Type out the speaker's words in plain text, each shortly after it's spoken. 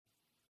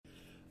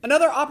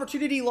Another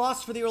opportunity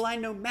lost for the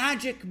Orlando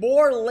Magic.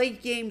 More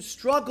late game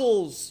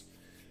struggles.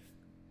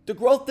 The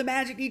growth the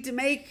Magic need to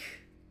make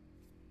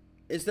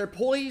is their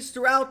poise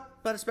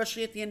throughout, but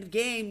especially at the end of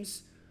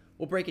games.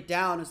 We'll break it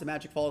down as the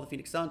Magic follow the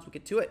Phoenix Suns. We'll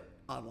get to it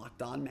on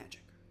Locked On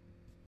Magic.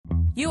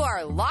 You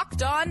are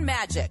Locked On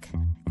Magic,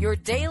 your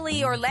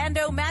daily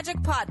Orlando Magic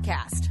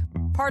podcast.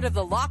 Part of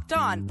the Locked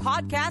On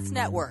Podcast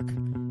Network,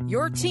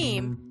 your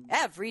team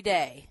every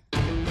day.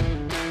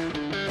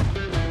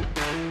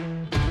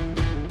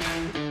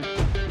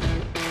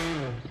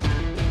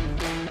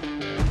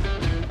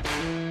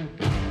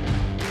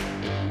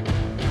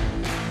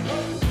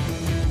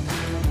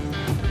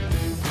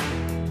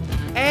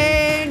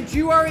 And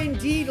you are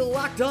indeed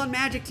Locked On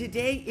Magic.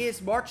 Today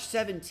is March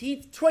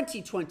 17th,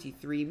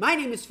 2023. My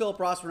name is Philip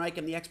Rossman-Reich.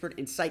 I'm the expert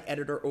and site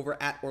editor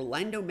over at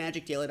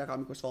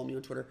OrlandoMagicDaily.com. Of course, follow me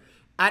on Twitter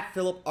at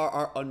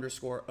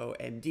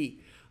PhilipRR_OMD.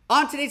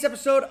 On today's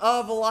episode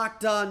of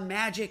Locked On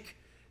Magic,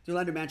 the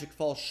Orlando Magic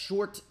fall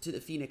short to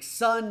the Phoenix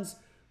Suns,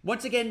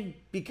 once again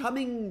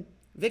becoming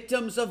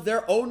victims of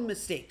their own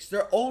mistakes,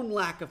 their own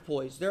lack of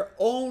poise, their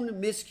own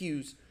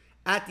miscues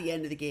at the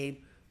end of the game.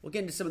 We'll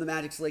get into some of the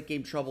Magic's late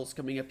game troubles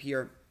coming up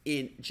here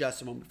in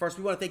just a moment. First,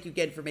 we want to thank you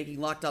again for making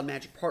Locked On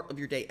Magic part of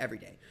your day every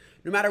day.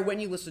 No matter when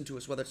you listen to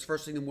us, whether it's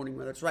first thing in the morning,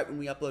 whether it's right when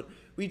we upload,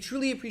 we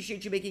truly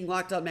appreciate you making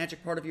Locked On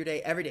Magic part of your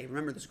day every day.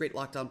 Remember, this great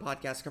Locked On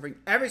podcast covering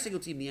every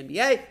single team in the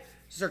NBA.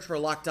 Search for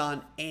Locked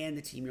On and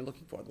the team you're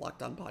looking for. The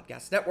Locked On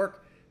Podcast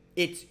Network.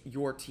 It's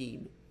your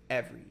team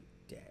every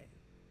day.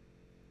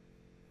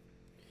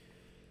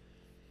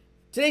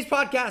 Today's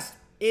podcast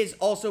is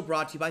also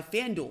brought to you by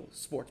FanDuel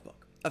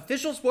Sportsbook,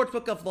 official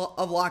sportsbook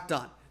of Locked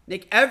On.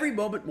 Make every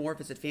moment more.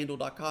 Visit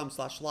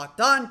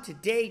FanDuel.com/LockedOn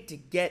today to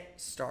get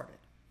started.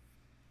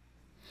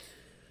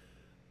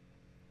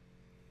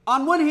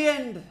 On one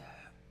hand,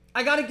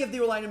 I got to give the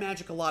Orlando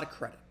Magic a lot of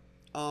credit.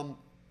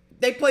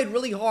 They played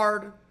really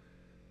hard.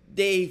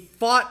 They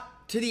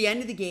fought to the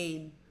end of the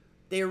game.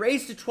 They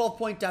erased a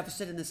 12-point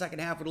deficit in the second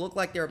half when it looked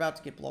like they were about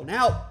to get blown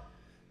out.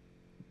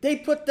 They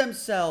put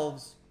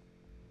themselves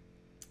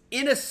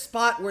in a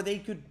spot where they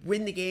could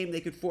win the game.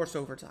 They could force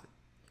overtime.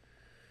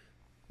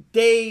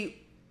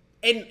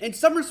 In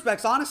some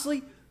respects,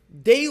 honestly,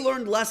 they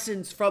learned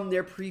lessons from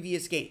their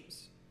previous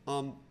games.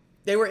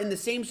 They were in the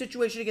same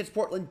situation against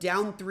Portland,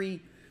 down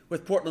 3,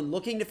 with Portland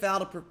looking to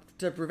foul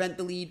to prevent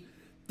the lead.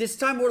 This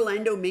time,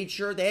 Orlando made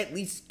sure they at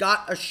least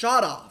got a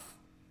shot off.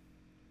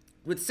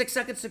 With 6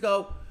 seconds to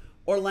go,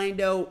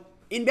 Orlando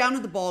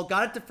inbounded the ball,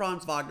 got it to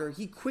Franz Wagner.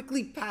 He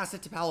quickly passed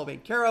it to Paolo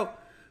Banchero,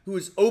 who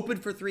was open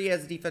for 3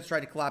 as the defense tried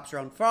to collapse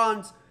around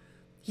Franz.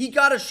 He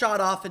got a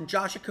shot off, and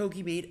Josh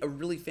Okogie made a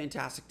really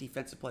fantastic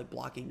defensive play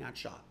blocking that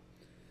shot.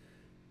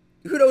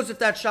 Who knows if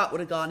that shot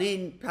would have gone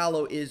in?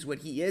 Paolo is what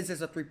he is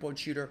as a three-point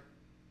shooter.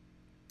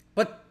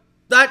 But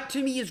that,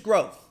 to me, is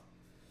growth.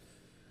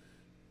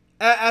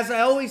 As I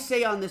always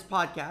say on this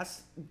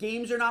podcast,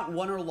 games are not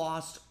won or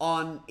lost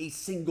on a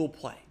single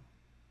play.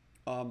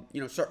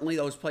 Certainly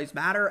those plays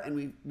matter,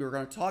 and we're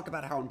going to talk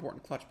about how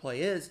important clutch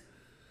play is.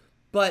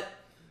 But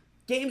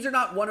games are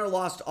not won or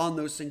lost on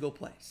those single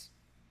plays.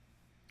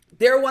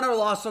 They're won or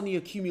lost on the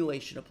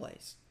accumulation of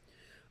plays,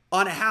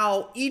 on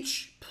how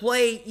each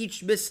play,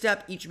 each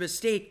misstep, each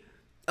mistake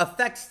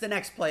affects the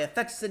next play,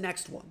 affects the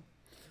next one.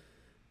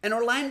 And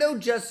Orlando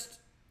just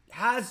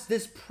has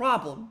this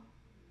problem,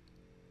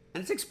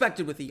 and it's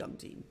expected with a young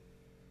team,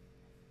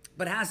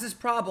 but has this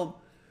problem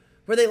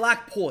where they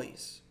lack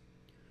poise,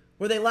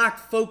 where they lack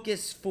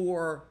focus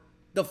for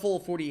the full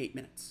 48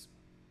 minutes.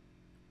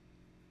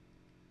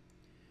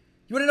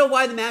 You want to know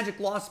why the Magic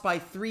lost by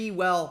 3?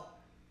 Well,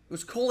 it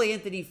was Cole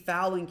Anthony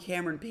fouling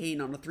Cameron Payne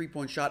on a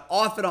three-point shot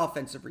off an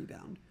offensive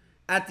rebound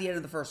at the end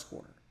of the first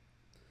quarter.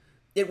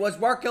 It was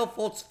Markelle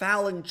Fultz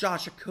fouling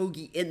Josh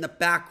Okogie in the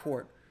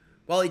backcourt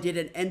while he did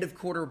an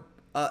end-of-quarter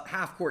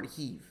half-court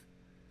heave,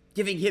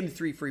 giving him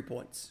 3 free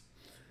points.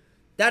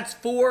 That's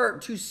 4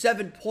 to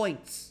 7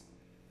 points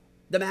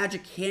the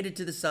Magic handed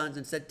to the Suns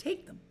and said,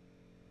 take them.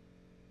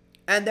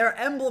 And they're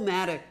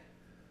emblematic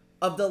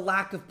of the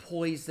lack of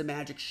poise the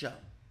Magic show.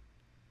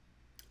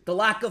 The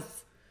lack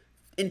of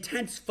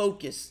intense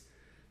focus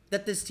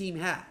that this team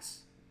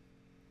has.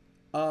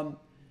 And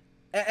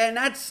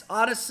that's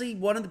honestly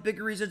one of the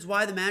bigger reasons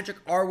why the Magic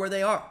are where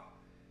they are.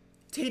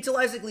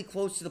 Tantalizingly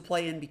close to the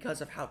play-in because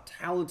of how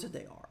talented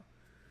they are,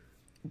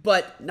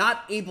 but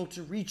not able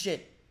to reach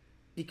it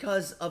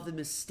because of the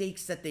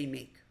mistakes that they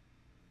make.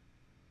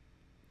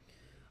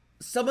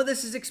 Some of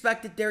this is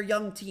expected. They're a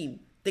young team.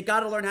 They got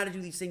to learn how to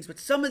do these things, but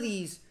some of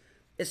these,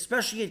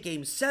 especially at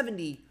game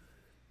 70,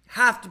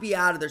 have to be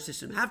out of their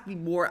system, have to be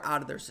more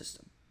out of their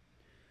system.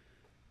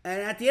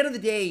 And at the end of the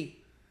day,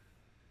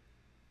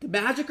 the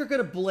Magic are going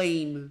to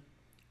blame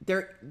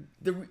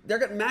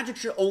Magic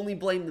should only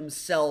blame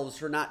themselves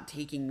for not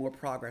taking more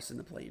progress in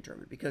the play-in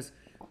tournament because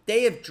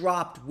they have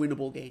dropped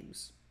winnable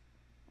games.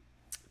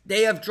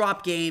 They have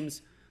dropped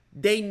games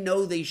they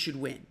know they should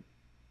win.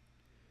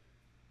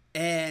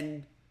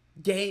 And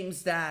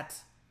games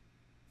that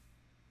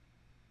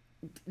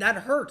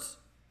hurts.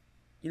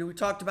 We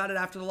talked about it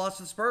after the loss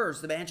to the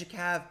Spurs. The Magic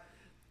have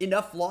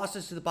enough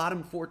losses to the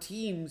bottom 4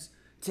 teams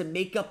to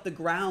make up the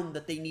ground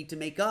that they need to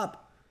make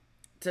up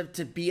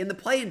to be in the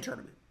play-in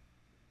tournament.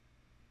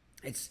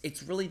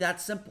 It's really that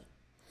simple.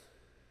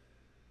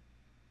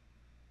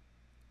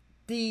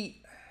 The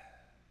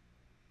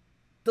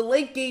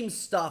late game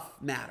stuff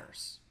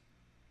matters.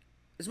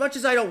 As much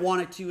as I don't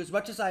want it to, as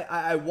much as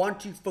I want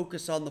to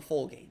focus on the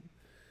full game.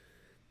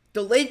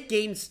 The late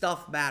game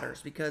stuff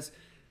matters because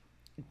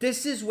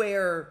this is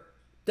where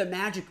the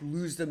Magic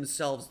lose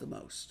themselves the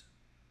most.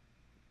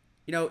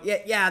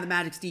 The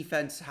Magic's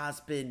defense has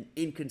been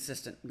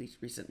inconsistent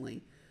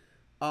recently.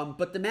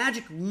 But the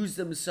Magic lose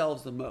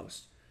themselves the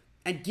most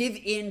and give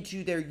in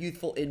to their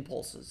youthful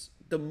impulses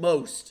the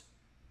most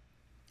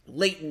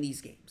late in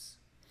these games.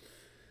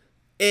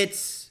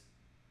 It's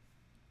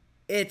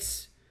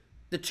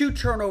the 2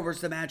 turnovers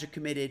the Magic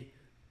committed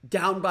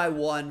down by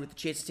 1 with the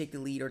chance to take the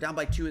lead, or down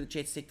by 2 with the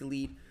chance to take the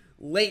lead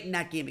late in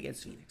that game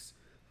against Phoenix.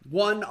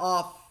 One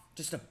off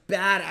just a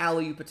bad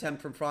alley-oop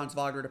attempt from Franz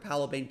Wagner to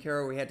Paolo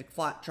Banchero, where he had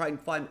to try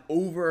and climb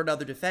over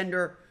another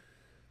defender.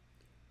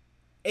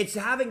 It's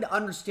having the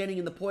understanding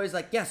in the poise,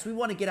 like, yes, we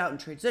want to get out in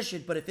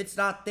transition, but if it's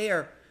not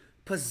there,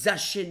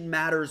 possession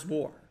matters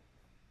more.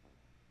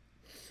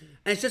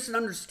 And it's just an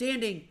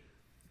understanding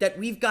that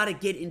we've got to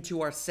get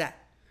into our set.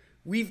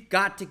 We've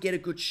got to get a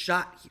good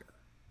shot here.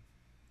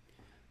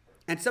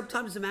 And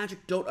sometimes the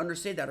Magic don't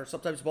understand that, or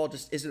sometimes the ball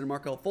just isn't in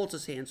Markelle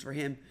Fultz's hands for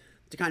him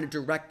to kind of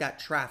direct that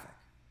traffic.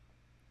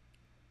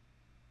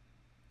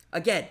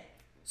 Again,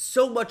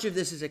 so much of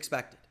this is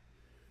expected.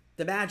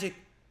 The Magic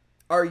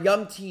are a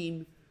young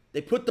team.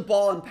 They put the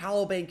ball in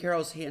Paolo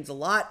Banchero's hands a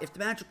lot. If the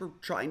Magic were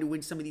trying to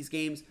win some of these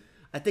games,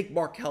 I think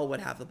Markelle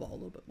would have the ball a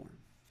little bit more.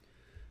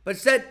 But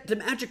instead, the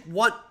Magic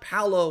want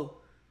Paolo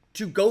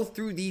to go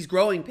through these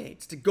growing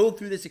pains, to go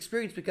through this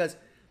experience, because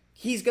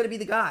he's going to be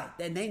the guy,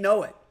 and they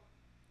know it.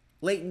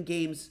 Late in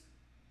games,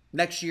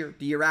 next year,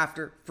 the year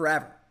after,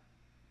 forever.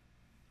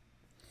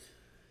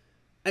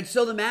 And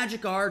so the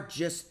Magic are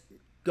just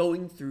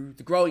going through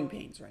the growing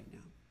pains right now.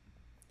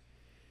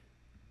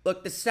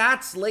 Look, the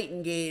stats late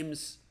in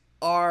games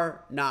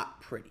are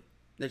not pretty.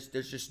 There's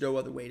just no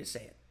other way to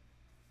say it.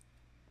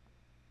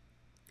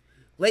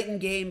 Late in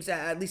games,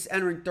 at least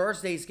entering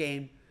Thursday's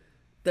game,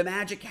 the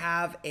Magic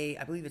have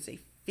I believe it's a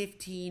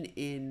 15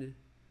 in,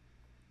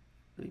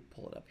 let me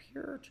pull it up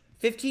here,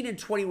 15 and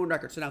 21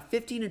 record. So now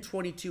 15 and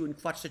 22 in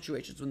clutch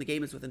situations when the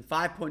game is within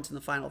 5 points in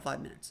the final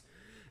 5 minutes.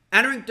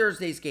 Entering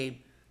Thursday's game,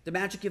 the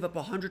Magic give up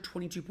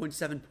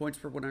 122.7 points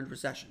per 100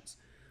 possessions,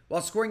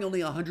 while scoring only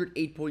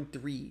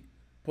 108.3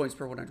 points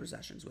per 100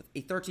 possessions, with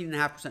a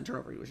 13.5%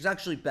 turnover rate, which is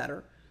actually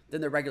better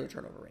than their regular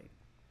turnover rate.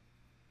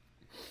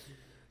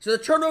 So the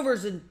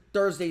turnovers in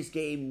Thursday's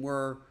game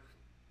were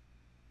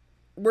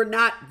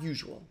not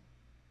usual.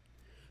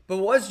 But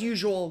what was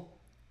usual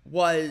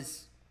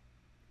was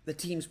the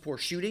team's poor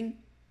shooting.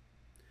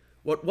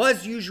 What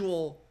was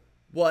usual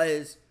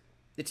was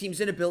the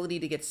team's inability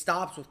to get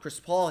stops, with Chris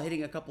Paul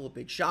hitting a couple of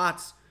big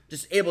shots,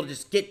 just able to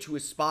just get to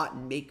his spot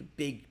and make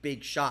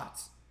big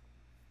shots.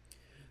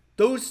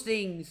 Those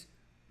things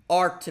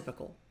are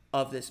typical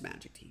of this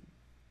Magic team.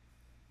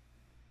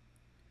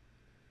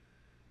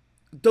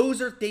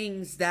 Those are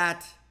things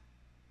that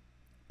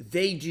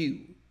they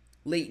do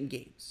late in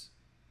games.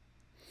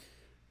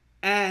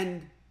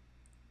 And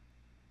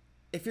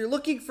if you're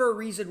looking for a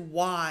reason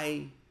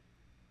why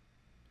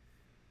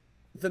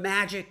the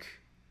Magic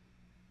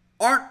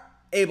aren't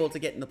able to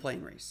get in the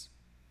play-in race,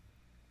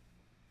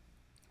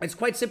 it's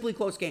quite simply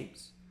close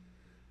games.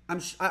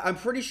 I'm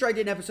pretty sure I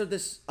did an episode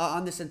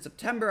on this in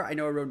September. I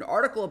know I wrote an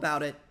article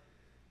about it,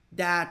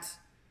 that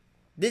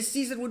this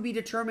season would be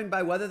determined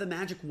by whether the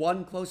Magic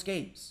won close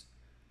games.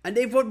 And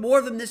they've won more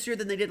of them this year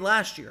than they did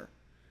last year.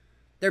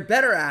 They're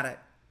better at it,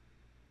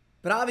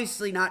 but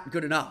obviously not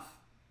good enough.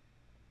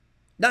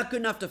 Not good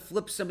enough to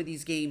flip some of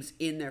these games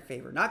in their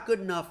favor. Not good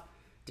enough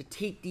to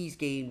take these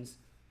games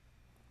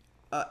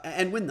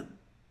and win them.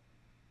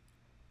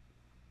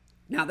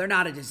 Now, they're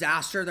not a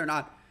disaster. They're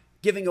not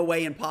giving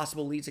away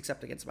impossible leads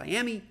except against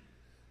Miami.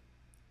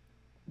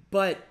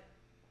 But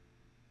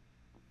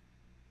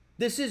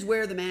this is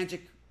where the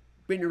Magic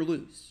win or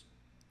lose,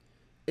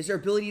 is their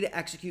ability to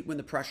execute when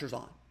the pressure's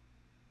on.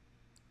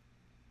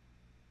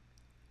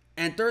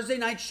 And Thursday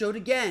night showed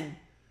again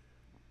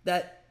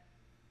that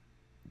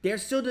they're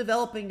still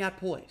developing that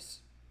poise.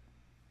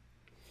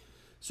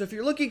 So if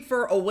you're looking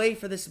for a way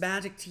for this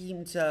Magic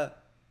team to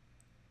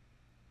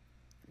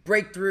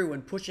break through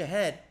and push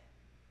ahead,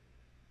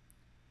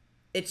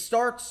 it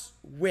starts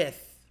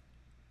with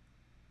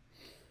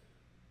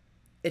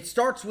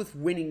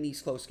winning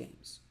these close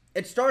games.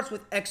 It starts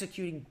with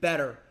executing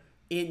better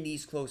in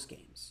these close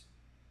games.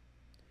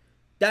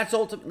 That's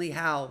ultimately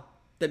how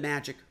the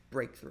Magic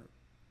break through.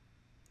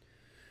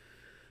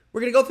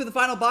 We're going to go through the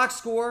final box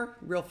score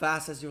real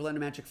fast as the Orlando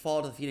Magic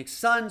fall to the Phoenix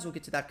Suns. We'll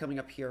get to that coming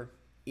up here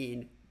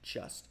in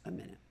just a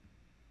minute.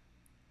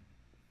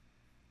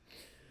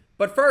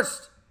 But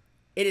first,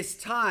 it is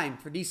time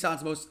for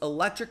Nissan's most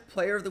electric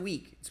player of the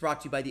week. It's brought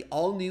to you by the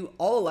all-new,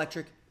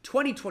 all-electric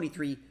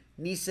 2023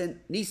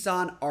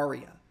 Nissan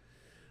Aria.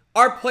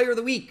 Our player of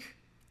the week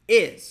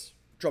is,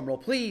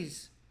 drumroll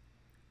please,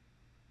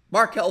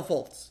 Markelle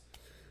Fultz.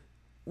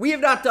 We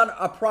have not done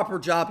a proper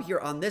job here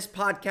on this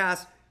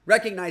podcast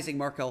recognizing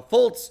Markelle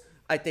Fultz.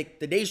 I think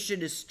the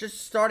nation is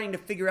just starting to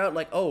figure out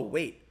like, oh,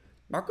 wait,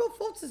 Markelle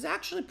Fultz is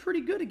actually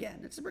pretty good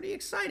again. It's pretty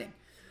exciting.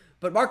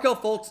 But Markelle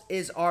Fultz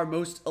is our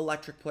most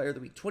electric player of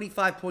the week.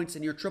 25 points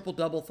in your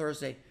triple-double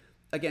Thursday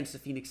against the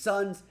Phoenix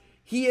Suns.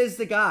 He is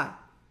the guy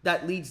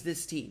that leads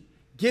this team,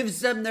 gives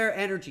them their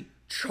energy,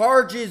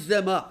 charges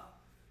them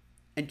up,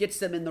 and gets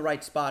them in the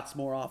right spots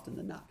more often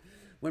than not.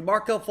 When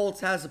Markelle Fultz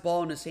has the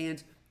ball in his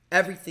hands,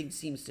 everything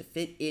seems to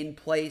fit in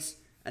place,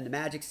 and the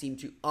Magic seem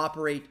to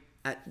operate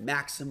at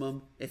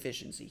maximum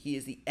efficiency. He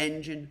is the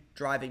engine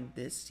driving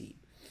this team.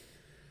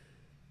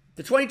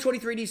 The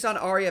 2023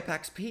 Nissan Aria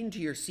packs pain to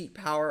your seat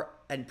power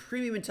and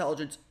premium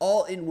intelligence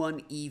all in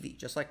one EV,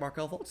 just like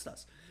Markelle Fultz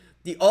does.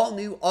 The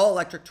all-new,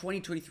 all-electric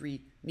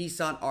 2023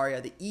 Nissan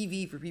Aria, the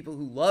EV for people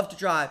who love to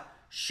drive.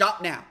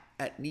 Shop now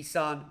at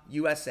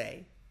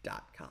nissanusa.com.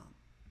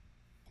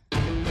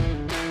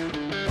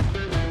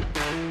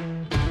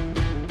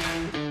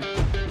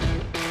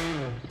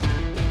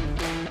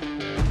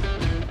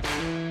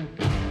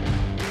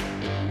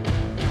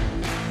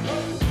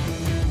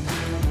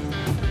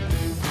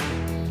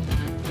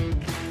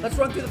 Let's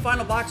run through the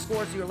final box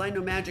scores. The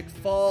Orlando Magic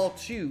fall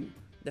to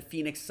the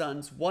Phoenix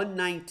Suns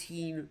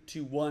 119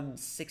 to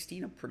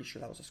 116. I'm pretty sure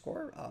that was a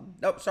score.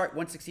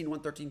 116 to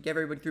 113. Give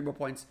everybody 3 more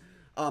points.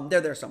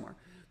 They're there somewhere.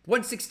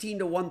 116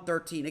 to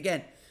 113.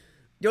 Again,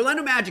 the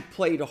Orlando Magic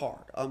played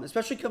hard,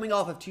 especially coming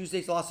off of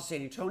Tuesday's loss to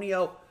San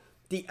Antonio.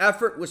 The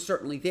effort was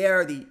certainly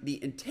there.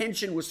 The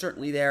intention was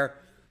certainly there.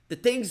 The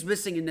things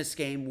missing in this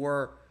game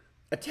were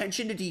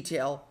attention to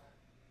detail,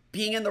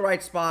 being in the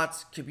right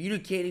spots,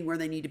 communicating where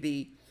they need to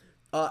be,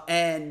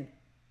 and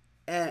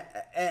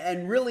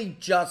really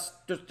just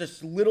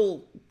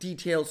little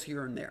details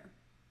here and there.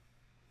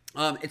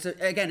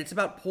 It's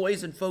about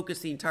poise and focus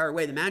the entire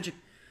way. The Magic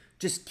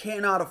just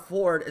cannot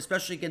afford,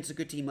 especially against a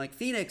good team like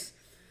Phoenix,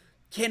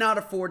 cannot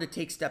afford to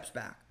take steps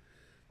back.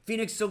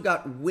 Phoenix still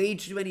got way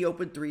too many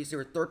open threes. They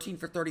were 13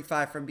 for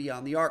 35 from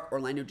beyond the arc.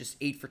 Orlando just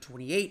 8 for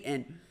 28.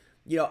 And,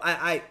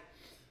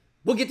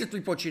 we'll get to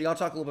three-point shooting. I'll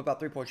talk a little bit about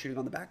three-point shooting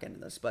on the back end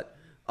of this. But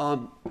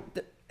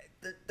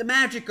the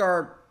Magic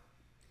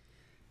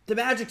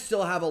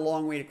still have a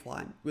long way to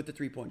climb with the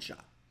three-point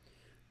shot.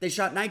 They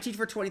shot 19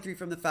 for 23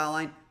 from the foul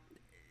line.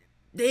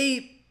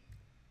 They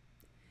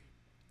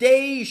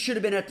should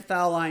have been at the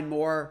foul line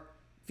more.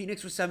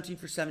 Phoenix was 17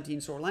 for 17,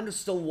 so Orlando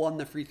still won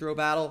the free throw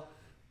battle.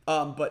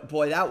 But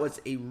boy, that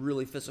was a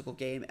really physical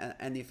game,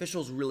 and the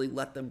officials really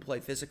let them play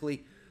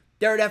physically.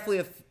 There are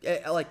definitely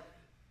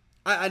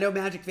I know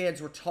Magic fans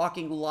were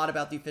talking a lot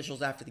about the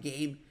officials after the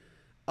game.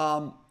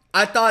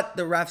 I thought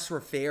the refs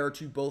were fair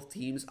to both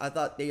teams. I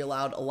thought they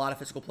allowed a lot of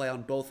physical play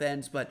on both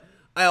ends, but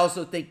I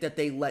also think that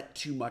they let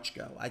too much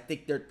go. I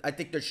think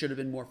there should have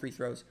been more free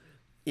throws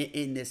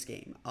in this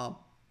game.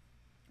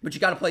 But you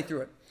got to play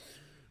through it.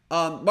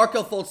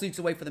 Markelle Fultz leads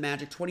the way for the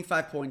Magic.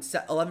 25 points,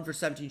 11 for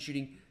 17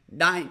 shooting,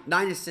 9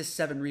 assists,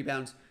 7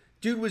 rebounds.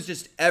 Dude was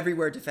just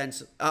everywhere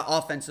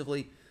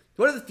offensively.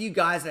 One of the few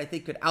guys that I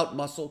think could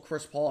outmuscle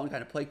Chris Paul and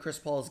kind of play Chris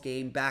Paul's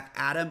game back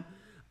at him.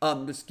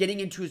 Was getting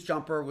into his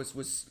jumper,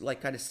 was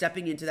like kind of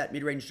stepping into that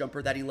mid-range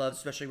jumper that he loves,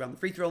 especially around the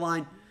free throw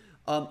line.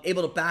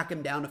 Able to back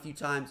him down a few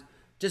times.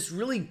 Just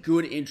really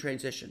good in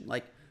transition.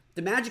 Like,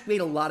 the Magic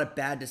made a lot of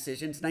bad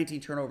decisions. 19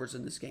 turnovers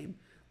in this game.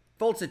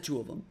 Fultz had 2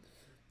 of them.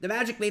 The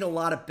Magic made a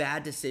lot of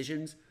bad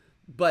decisions,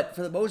 but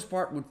for the most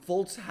part, when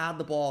Fultz had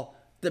the ball,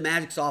 the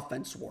Magic's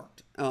offense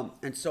worked.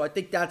 And so I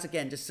think that's,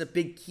 again, just a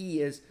big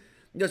key is,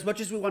 as much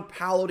as we want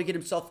Paolo to get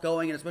himself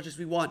going, and as much as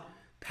we want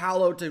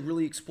Paolo to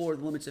really explore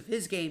the limits of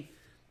his game,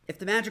 if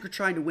the Magic are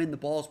trying to win, the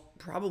ball's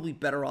probably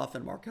better off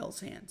in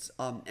Markelle's hands.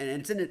 And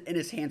it's in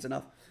his hands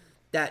enough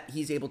that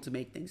he's able to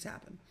make things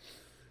happen.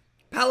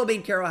 Paolo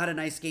Banchero had a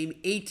nice game.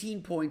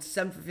 18 points,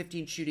 7 for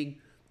 15 shooting,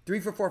 3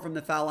 for 4 from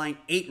the foul line,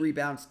 8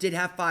 rebounds. Did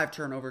have 5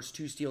 turnovers,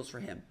 2 steals for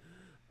him.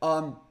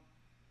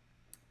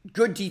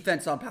 Good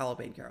defense on Paolo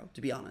Banchero,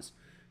 to be honest.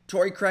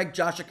 Torrey Craig,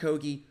 Josh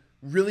Okogie,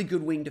 really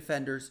good wing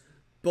defenders.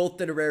 Both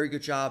did a very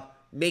good job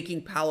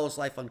making Paolo's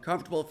life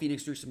uncomfortable.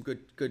 Phoenix threw some good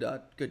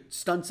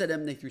stunts at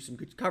him. They threw some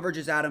good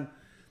coverages at him.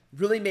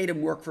 Really made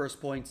him work for his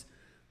points.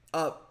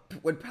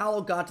 When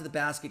Paolo got to the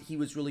basket, he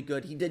was really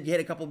good. He did hit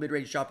a couple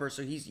mid-range jumpers,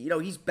 so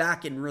he's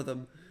back in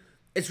rhythm.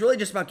 It's really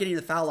just about getting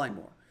to the foul line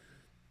more.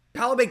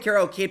 Paolo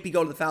Banchero can't be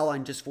going to the foul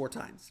line just 4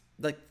 times.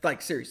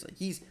 Like seriously,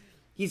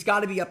 he's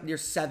got to be up near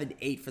 7,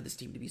 8 for this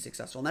team to be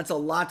successful, and that's a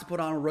lot to put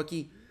on a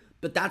rookie.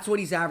 But that's what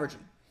he's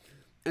averaging.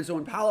 And so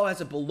when Paolo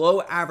has a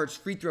below-average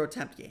free throw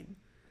attempt game,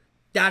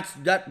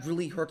 that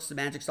really hurts the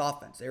Magic's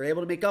offense. They were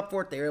able to make up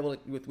for it. They were able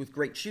to, with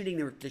great shooting,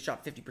 they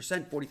shot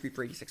 50%, 43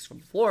 for 86 from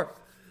the floor.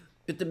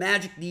 But the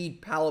Magic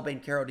need Paolo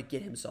Banchero to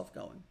get himself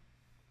going.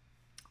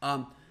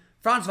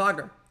 Franz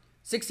Wagner,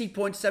 16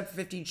 points, 7 for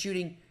 15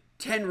 shooting,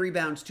 10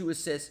 rebounds, 2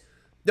 assists.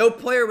 No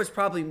player was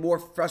probably more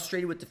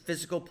frustrated with the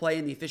physical play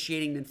and the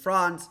officiating than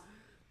Franz.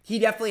 he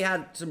definitely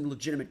had some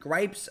legitimate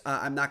gripes.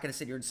 I'm not going to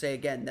sit here and say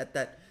again that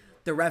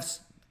the refs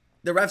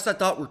I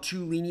thought were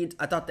too lenient.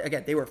 I thought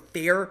again they were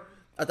fair.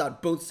 I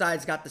thought both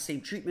sides got the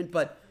same treatment,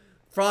 but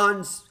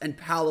Franz and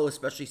Paolo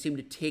especially seemed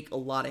to take a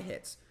lot of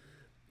hits.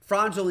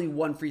 Franz only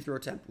one free throw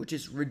attempt, which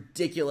is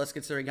ridiculous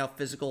considering how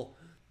physical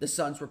the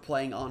Suns were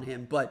playing on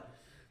him. But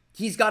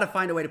he's got to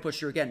find a way to push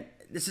through. Again,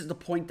 this is the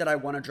point that I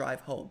want to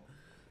drive home.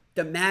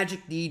 The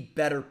Magic need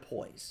better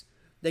poise.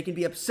 They can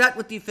be upset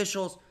with the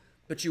officials,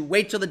 but you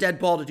wait till the dead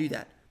ball to do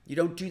that. You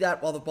don't do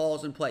that while the ball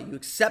is in play. You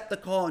accept the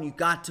call and you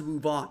got to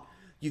move on.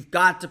 You've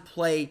got to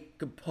play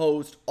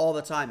composed all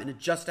the time and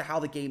adjust to how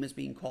the game is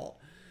being called.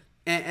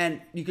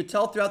 And you could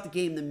tell throughout the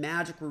game the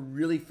Magic were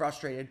really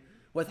frustrated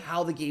with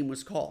how the game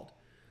was called.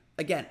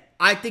 Again,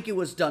 I think it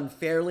was done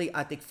fairly.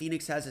 I think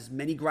Phoenix has as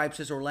many gripes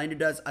as Orlando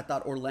does. I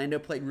thought Orlando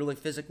played really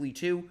physically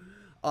too.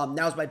 That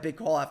was my big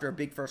call after a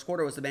big first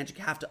quarter was the Magic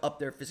have to up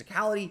their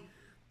physicality.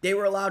 They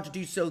were allowed to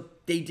do so.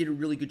 They did a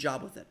really good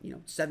job with it.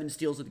 7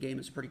 steals of the game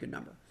is a pretty good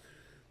number.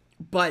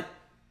 But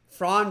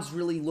Franz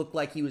really looked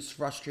like he was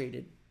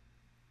frustrated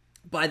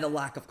by the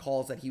lack of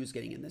calls that he was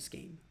getting in this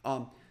game.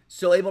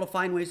 Still able to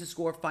find ways to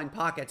score, find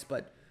pockets,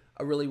 but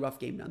a really rough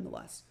game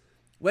nonetheless.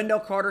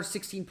 Wendell Carter,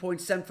 16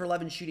 points, 7 for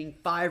 11 shooting,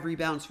 5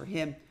 rebounds for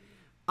him.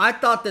 I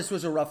thought this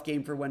was a rough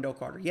game for Wendell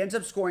Carter. He ends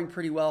up scoring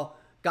pretty well,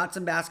 got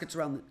some shots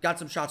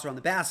around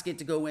the basket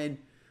to go in,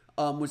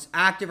 was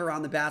active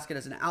around the basket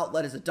as an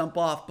outlet, as a dump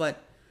off,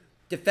 but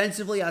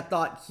defensively I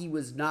thought he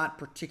was not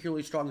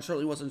particularly strong. He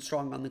certainly wasn't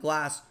strong on the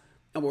glass.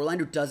 And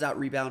Orlando does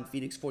out-rebound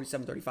Phoenix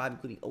 47-35,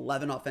 including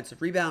 11 offensive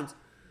rebounds.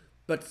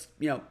 But,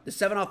 the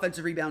 7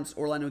 offensive rebounds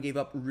Orlando gave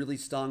up really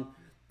stung.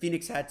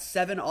 Phoenix had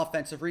 7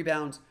 offensive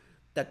rebounds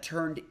that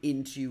turned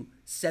into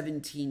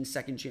 17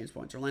 second chance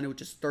points. Orlando with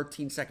just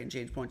 13 second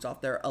chance points off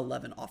their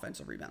 11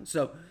 offensive rebounds.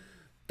 So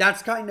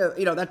that's kind of,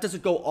 that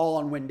doesn't go all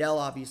on Wendell,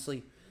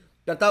 obviously.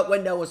 But I thought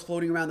Wendell was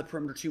floating around the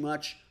perimeter too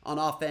much on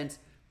offense.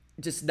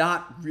 Just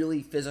not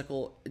really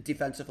physical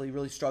defensively,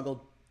 really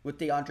struggled with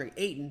DeAndre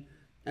Ayton.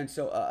 And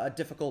so a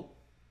difficult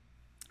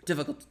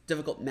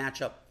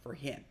matchup for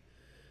him.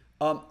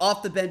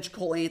 Off the bench,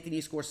 Cole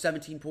Anthony scores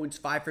 17 points,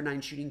 5 for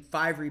 9 shooting,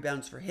 5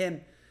 rebounds for him.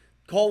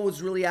 Cole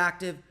was really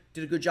active,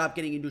 did a good job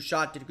getting into a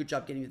shot, did a good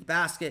job getting to the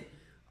basket.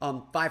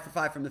 5 for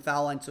 5 from the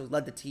foul line, so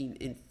led the team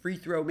in free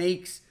throw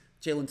makes.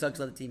 Jalen Suggs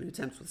led the team in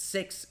attempts with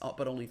 6,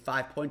 but only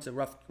 5 points. A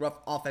rough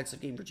offensive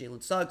game for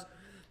Jalen Suggs.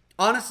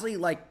 Honestly,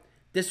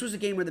 this was a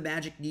game where the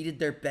Magic needed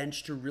their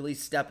bench to really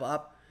step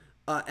up.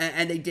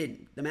 And they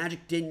didn't. The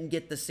Magic didn't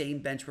get the same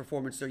bench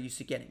performance they're used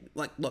to getting.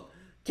 Look,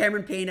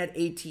 Cameron Payne at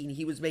 18,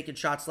 he was making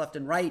shots left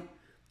and right.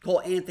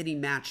 Cole Anthony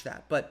matched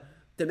that. But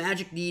the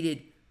Magic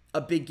needed a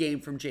big game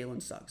from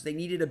Jalen Suggs. They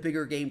needed a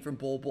bigger game from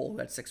Bol Bol, who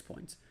had 6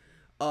 points.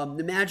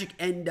 The Magic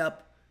end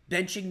up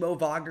benching Mo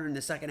Wagner in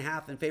the second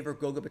half in favor of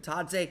Goga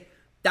Bitadze.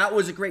 That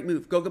was a great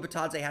move. Goga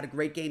Bitadze had a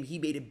great game. He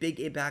made a big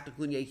impact,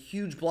 including a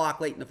huge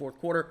block late in the fourth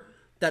quarter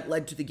that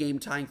led to the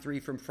game-tying 3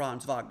 from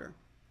Franz Wagner.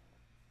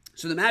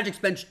 So the Magic's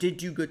bench did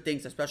do good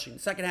things, especially in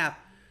the second half.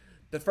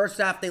 The first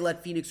half, they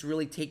let Phoenix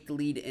really take the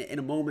lead in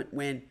a moment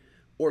when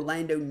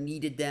Orlando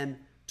needed them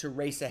to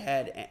race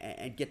ahead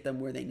and get them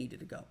where they needed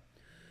to go.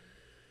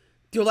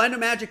 The Orlando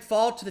Magic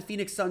fall to the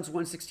Phoenix Suns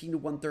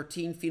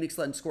 116-113. Phoenix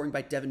led in scoring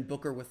by Devin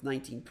Booker with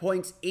 19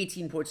 points,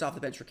 18 points off the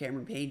bench for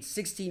Cameron Payne,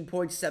 16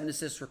 points, 7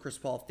 assists for Chris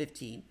Paul,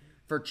 15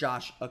 for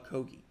Josh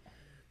Okogie.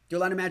 The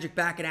Orlando Magic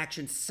back in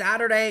action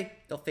Saturday.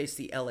 They'll face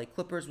the LA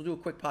Clippers. We'll do a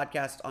quick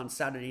podcast on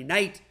Saturday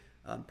night.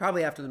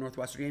 Probably after the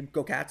Northwestern game.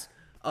 Go Cats.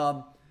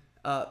 To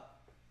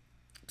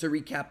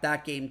recap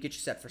that game, get you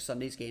set for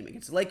Sunday's game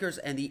against the Lakers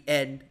and the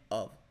end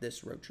of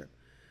this road trip.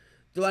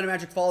 The Orlando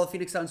Magic fall the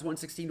Phoenix Suns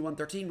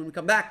 116-113. When we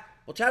come back,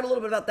 we'll chat a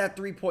little bit about that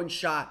three-point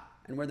shot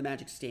and where the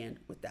Magic stand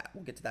with that.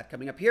 We'll get to that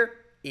coming up here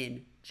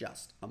in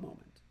just a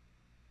moment.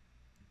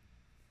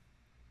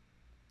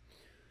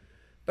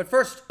 But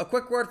first, a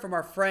quick word from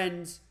our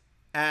friends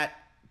at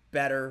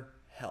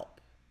BetterHelp.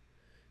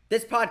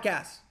 This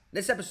podcast,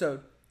 this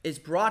episode, is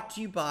brought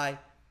to you by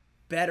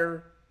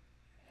BetterHelp.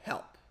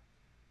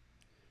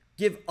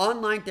 Give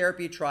online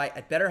therapy a try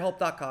at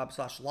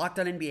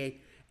betterhelp.com/LockedOnNBA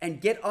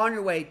and get on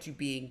your way to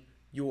being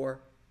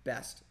your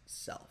best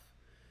self.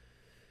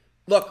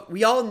 Look,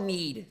 we all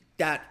need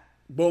that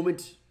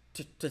moment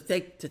to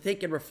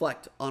think and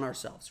reflect on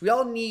ourselves. We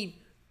all need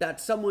that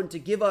someone to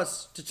give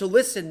us, to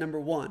listen, number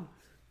one,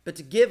 but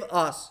to give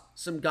us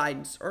some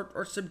guidance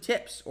or some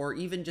tips or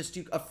even just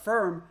to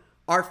affirm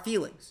our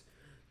feelings.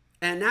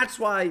 And that's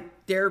why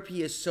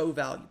therapy is so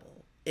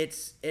valuable.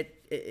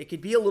 It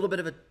could be a little bit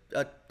of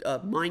a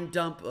mind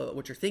dump,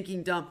 what you're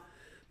thinking dump,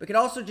 but it could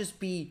also just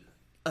be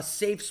a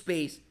safe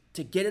space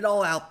to get it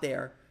all out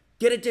there,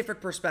 get a different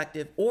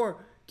perspective,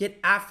 or get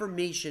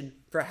affirmation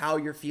for how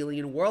you're feeling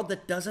in a world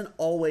that doesn't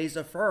always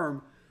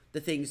affirm the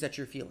things that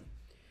you're feeling.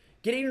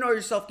 Getting to know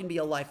yourself can be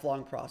a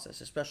lifelong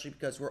process, especially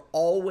because we're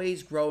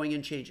always growing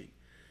and changing.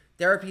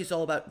 Therapy is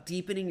all about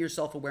deepening your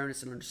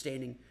self-awareness and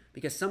understanding,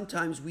 because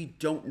sometimes we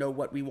don't know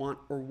what we want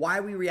or why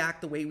we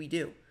react the way we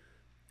do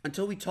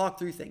until we talk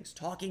through things.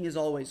 Talking is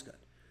always good.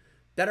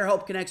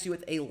 BetterHelp connects you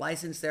with a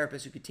licensed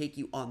therapist who could take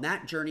you on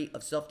that journey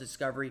of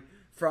self-discovery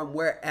from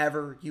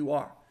wherever you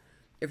are.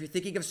 If you're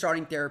thinking of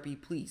starting therapy,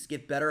 please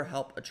give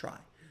BetterHelp a try.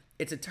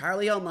 It's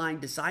entirely online,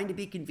 designed to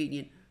be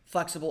convenient,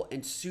 flexible,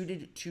 and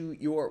suited to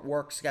your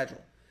work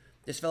schedule.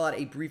 Just fill out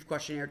a brief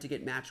questionnaire to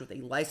get matched with a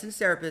licensed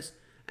therapist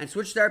and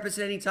switch therapists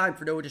at any time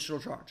for no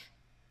additional charge.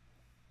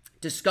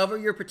 Discover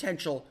your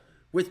potential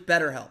with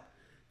BetterHelp.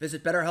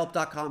 Visit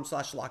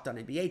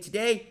BetterHelp.com/LockedOnNBA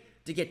today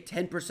to get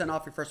 10%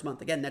 off your first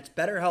month. Again, that's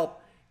BetterHelp,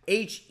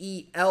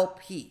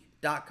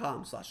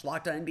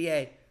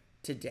 HELP.com/LockedOnNBA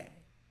today.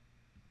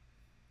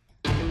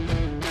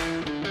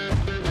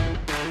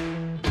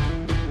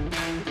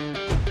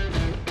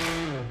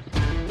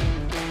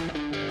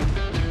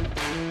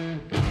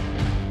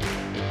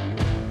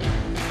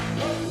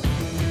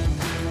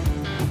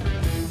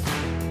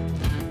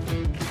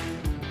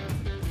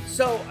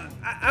 So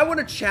I want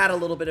to chat a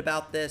little bit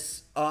about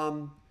this.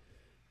 I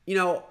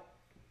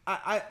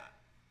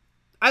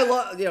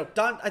love,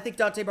 I think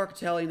Dante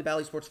Marcatelli and the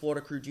Valley Sports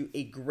Florida crew do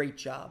a great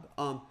job.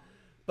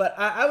 But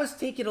I was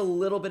taken a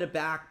little bit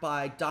aback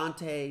by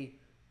Dante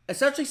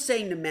essentially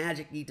saying the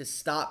Magic need to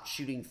stop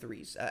shooting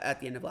threes at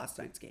the end of last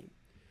night's game.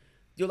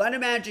 The Orlando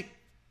Magic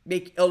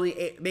made only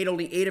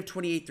 8 of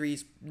 28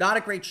 threes. Not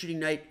a great shooting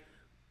night.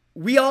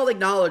 We all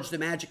acknowledge the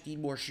Magic need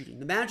more shooting.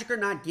 The Magic are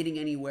not getting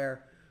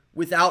anywhere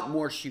without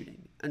more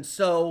shooting. And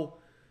so,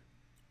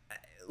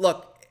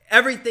 look,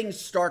 everything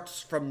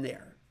starts from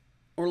there.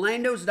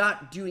 Orlando's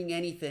not doing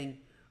anything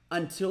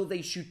until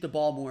they shoot the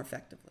ball more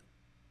effectively.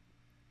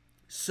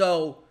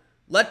 So,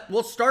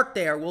 we'll start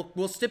there.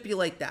 We'll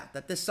stipulate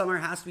that this summer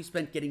has to be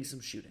spent getting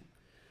some shooting.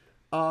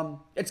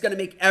 It's going to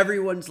make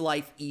everyone's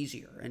life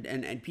easier.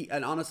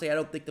 And honestly, I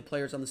don't think the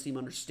players on the team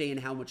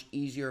understand how much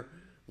easier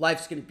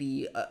life's going to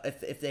be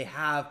if they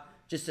have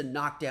just a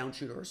knockdown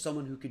shooter or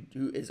someone who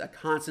is a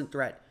constant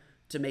threat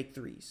to make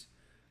threes.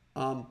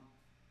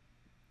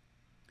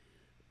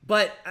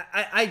 But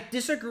I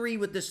disagree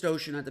with this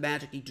notion that the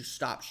Magic need to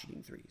stop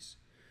shooting threes.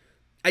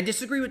 I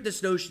disagree with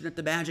this notion that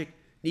the Magic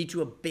need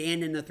to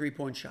abandon the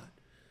three-point shot.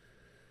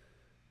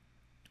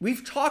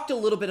 We've talked a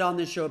little bit on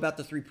this show about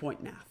the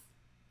three-point math.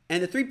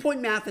 And the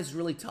three-point math is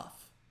really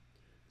tough.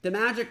 The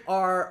Magic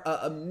are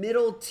a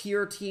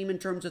middle-tier team in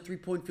terms of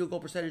three-point field goal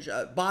percentage.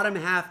 Bottom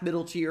half,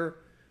 middle tier.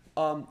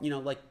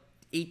 Like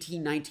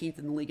 18th, 19th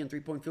in the league in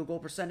three-point field goal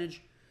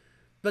percentage.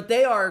 But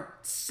they are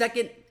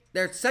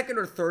they're second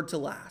or third to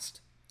last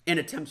in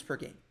attempts per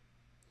game.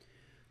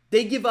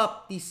 They give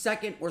up the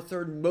second or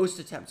third most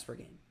attempts per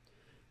game.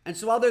 And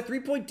so while their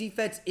three-point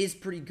defense is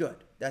pretty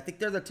good, I think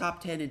they're the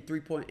top 10 in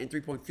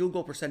three-point field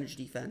goal percentage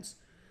defense,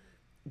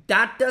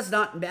 that does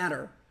not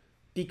matter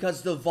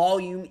because the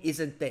volume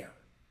isn't there.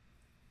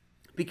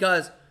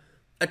 Because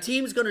a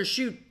team's going to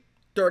shoot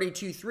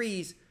 32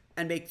 threes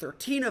and make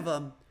 13 of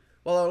them,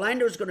 while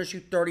Orlando's going to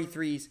shoot 30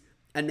 threes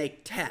and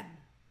make 10.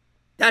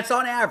 That's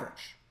on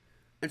average.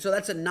 And so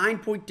that's a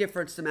 9-point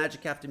difference the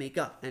Magic have to make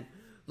up. And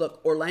look,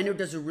 Orlando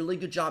does a really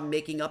good job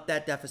making up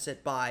that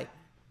deficit by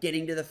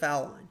getting to the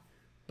foul line,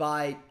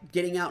 by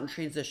getting out in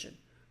transition,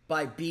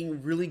 by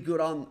being really good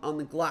on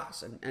the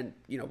glass. And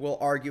we'll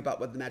argue about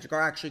whether the Magic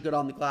are actually good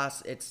on the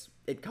glass.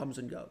 It comes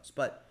and goes.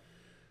 But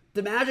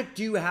the Magic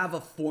do have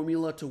a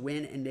formula to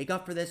win and make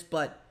up for this,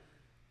 but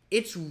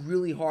it's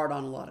really hard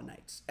on a lot of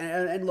nights.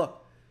 And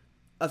look,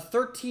 a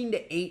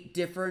 13-8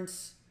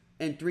 difference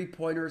and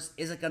three-pointers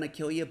isn't going to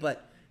kill you,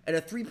 but at a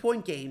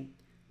three-point game,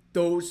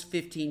 those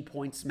 15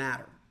 points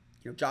matter.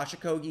 Josh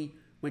Okogie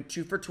went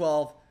 2 for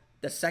 12.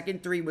 The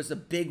second three was a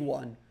big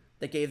one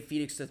that gave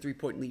Phoenix the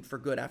three-point lead for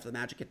good after the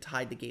Magic had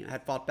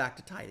fought back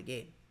to tie the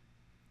game.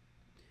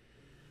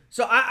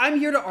 So I'm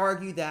here to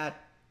argue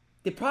that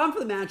the problem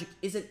for the Magic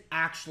isn't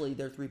actually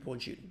their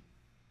three-point shooting.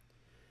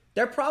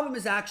 Their problem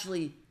is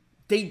actually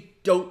they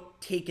don't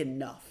take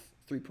enough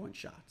three-point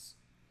shots.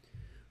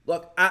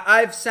 Look,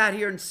 I've sat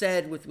here and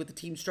said with the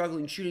team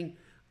struggling shooting,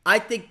 I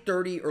think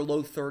 30 or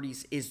low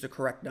 30s is the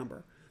correct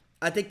number.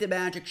 I think the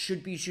Magic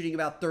should be shooting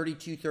about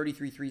 32,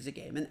 33 threes a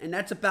game. And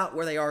that's about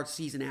where they are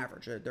season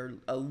average. They're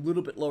a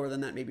little bit lower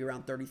than that, maybe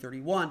around 30,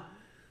 31.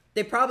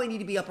 They probably need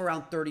to be up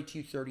around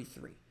 32,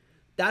 33.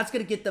 That's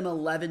going to get them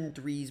 11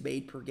 threes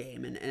made per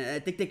game. And I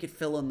think they could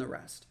fill in the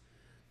rest.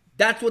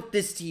 That's what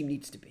this team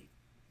needs to be.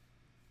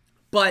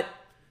 But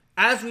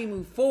as we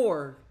move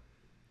forward,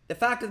 the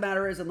fact of the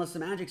matter is, unless the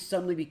Magic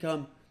suddenly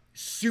become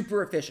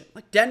super efficient,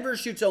 like Denver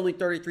shoots only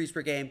 33s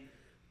per game,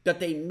 that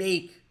they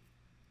make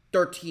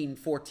 13,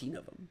 14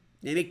 of them.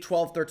 They make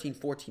 12, 13,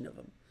 14 of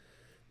them.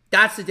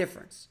 That's the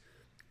difference.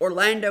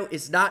 Orlando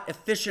is not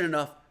efficient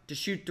enough to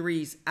shoot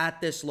threes at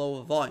this low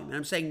of volume. And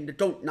I'm saying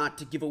not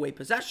to give away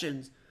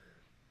possessions,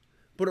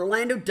 but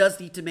Orlando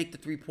does need to make the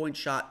three-point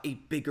shot a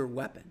bigger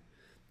weapon.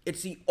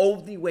 It's the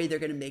only way they're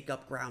going to make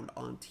up ground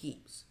on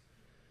teams.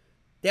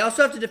 They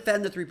also have to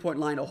defend the three-point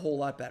line a whole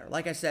lot better.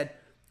 Like I said,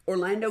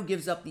 Orlando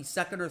gives up the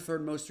second or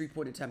third most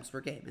three-point attempts per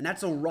game. And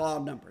that's a raw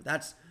number.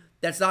 That's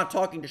not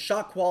talking to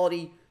shot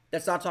quality.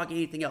 That's not talking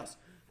anything else.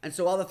 And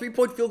so while the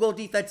three-point field goal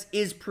defense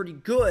is pretty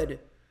good,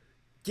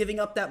 giving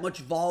up that much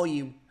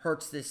volume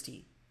hurts this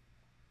team.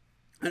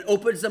 and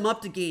opens them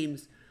up to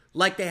games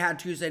like they had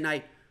Tuesday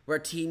night where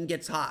a team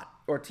gets hot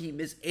or a team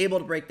is able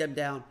to break them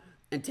down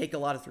and take a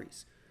lot of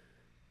threes.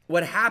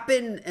 What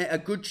happened a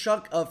good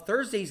chunk of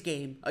Thursday's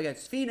game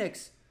against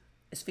Phoenix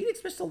is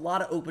Phoenix missed a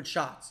lot of open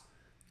shots.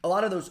 A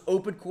lot of those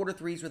open quarter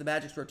threes where the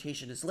Magic's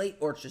rotation is late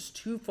or it's just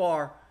too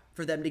far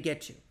for them to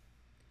get to.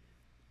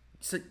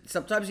 So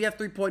sometimes you have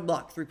three-point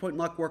luck. Three-point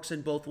luck works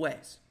in both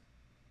ways.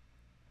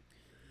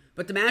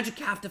 But the Magic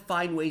have to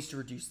find ways to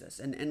reduce this.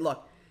 And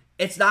look,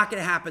 it's not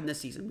going to happen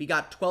this season. We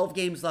got 12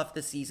 games left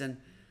this season.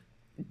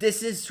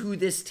 This is who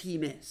this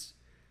team is.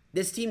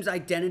 This team's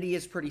identity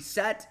is pretty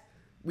set.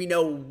 We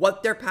know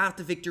what their path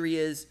to victory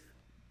is.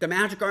 The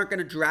Magic aren't going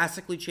to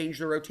drastically change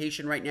their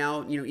rotation right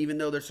now, even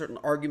though there's certain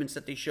arguments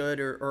that they should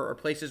or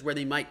places where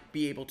they might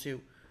be able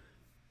to.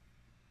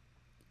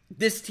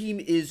 This team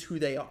is who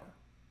they are.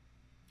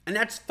 And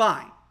that's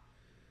fine.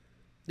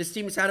 This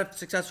team has had a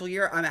successful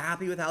year. I'm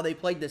happy with how they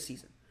played this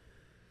season.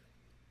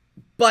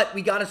 But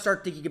we got to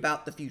start thinking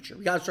about the future.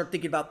 We got to start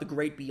thinking about the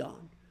great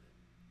beyond.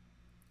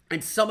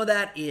 And some of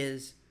that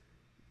is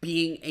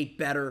being a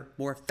better,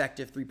 more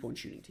effective three-point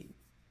shooting team.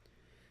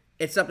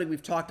 It's something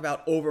we've talked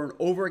about over and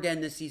over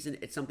again this season.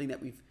 It's something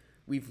that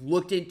we've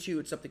looked into.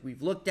 It's something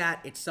we've looked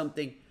at. It's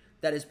something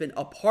that has been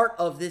a part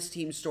of this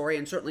team's story.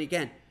 And certainly,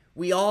 again,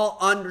 we all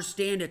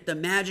understand it. The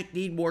Magic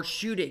need more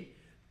shooting.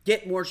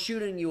 Get more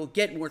shooting. You will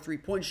get more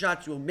three-point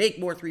shots. You will make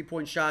more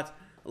three-point shots.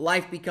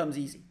 Life becomes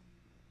easy.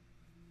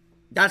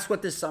 That's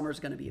what this summer is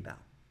going to be about.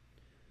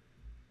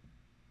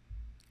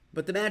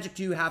 But the Magic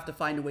do have to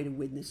find a way to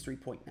win this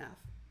three-point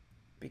math.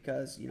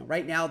 Because,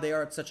 right now they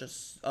are at such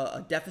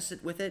a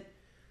deficit with it.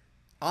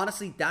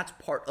 Honestly, that's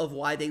part of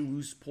why they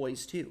lose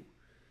poise too.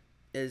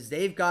 Is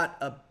they've got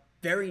a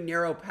very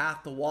narrow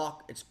path to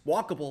walk. It's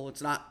walkable.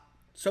 It's not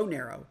so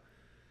narrow.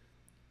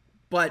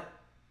 But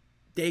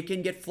they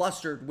can get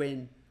flustered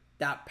when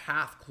that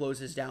path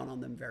closes down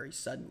on them very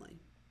suddenly.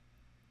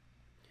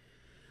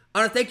 I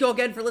want to thank you all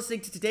again for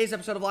listening to today's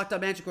episode of Locked On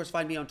Magic. Of course,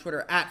 find me on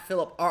Twitter at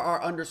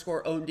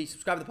 @PhilipRR_OMD.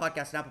 Subscribe to the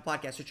podcast on Apple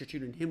Podcasts, Stitcher,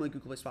 TuneIn, Himalaya,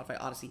 Google Play,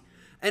 Spotify, Odyssey,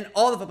 and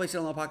all the fun places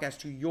on the podcast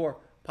to your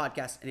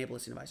podcast-enabled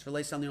listening device. For the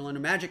latest on the Orlando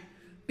Magic,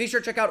 be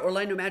sure to check out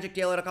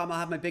OrlandoMagicDaily.com. I'll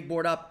have my big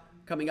board up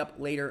coming up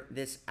later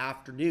this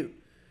afternoon.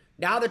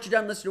 Now that you're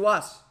done listening to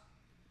us,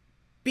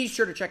 be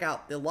sure to check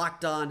out the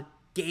Locked On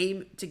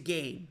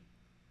Game-to-Game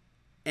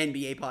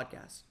NBA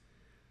podcast.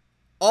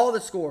 All the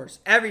scores,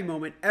 every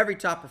moment, every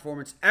top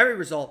performance, every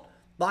result.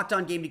 Locked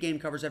On Game-to-Game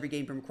covers every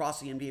game from across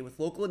the NBA with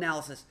local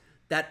analysis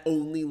that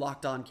only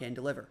Locked On can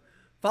deliver.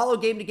 Follow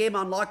Game-to-Game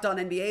on Locked On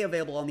NBA,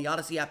 available on the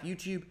Odyssey app,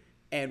 YouTube,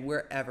 and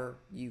wherever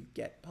you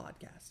get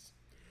podcasts.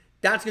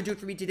 That's going to do it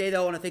for me today,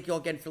 though. I want to thank you all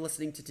again for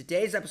listening to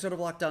today's episode of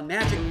Locked On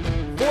Magic.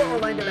 For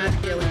Orlando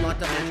Magic Daily and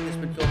Locked On Magic, this has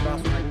been Phil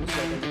Cross. We'll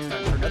see you next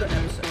time for another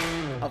episode